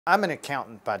I'm an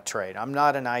accountant by trade. I'm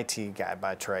not an IT guy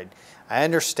by trade. I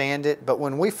understand it, but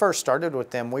when we first started with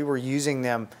them, we were using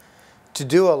them to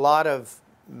do a lot of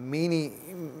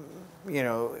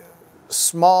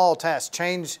small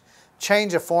tasks,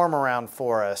 change a form around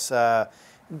for us,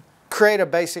 create a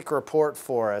basic report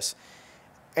for us.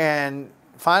 And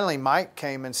finally Mike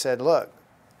came and said, look,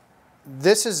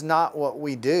 this is not what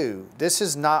we do. This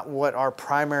is not what our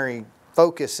primary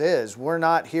focus is. We're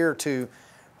not here to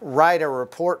write a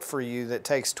report for you that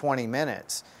takes 20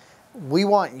 minutes. We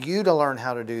want you to learn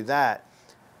how to do that.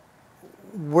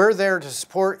 We're there to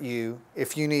support you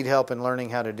if you need help in learning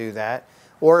how to do that.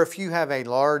 Or if you have a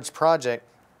large project,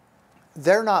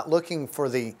 they're not looking for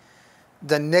the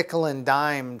nickel and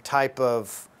dime type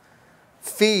of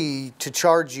fee to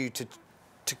charge you to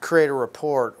create a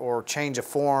report or change a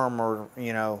form or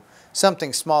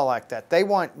something small like that. They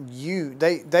want you,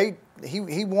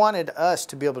 he wanted us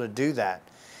to be able to do that.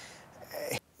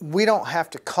 We don't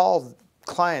have to call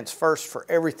clients first for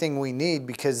everything we need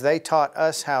because they taught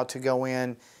us how to go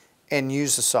in and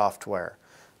use the software.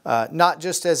 Not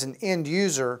just as an end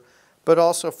user, but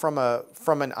also from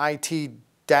an IT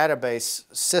database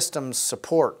systems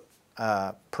support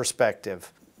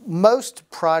perspective. Most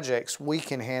projects we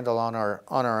can handle on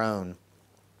our own.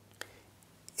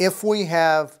 If we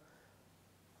have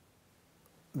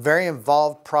very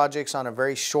involved projects on a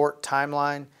very short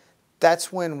timeline,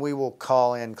 that's when we will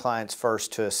call in clients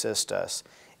first to assist us.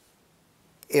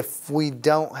 If we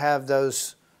don't have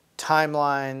those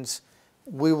timelines,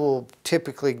 we will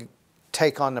typically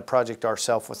take on the project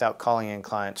ourselves without calling in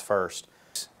clients first.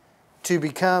 To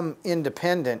become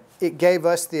independent, it gave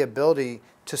us the ability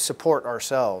to support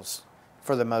ourselves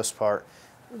for the most part.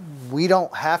 We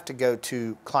don't have to go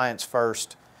to clients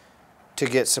first to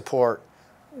get support.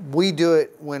 We do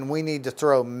it when we need to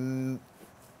throw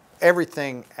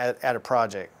everything at a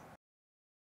project.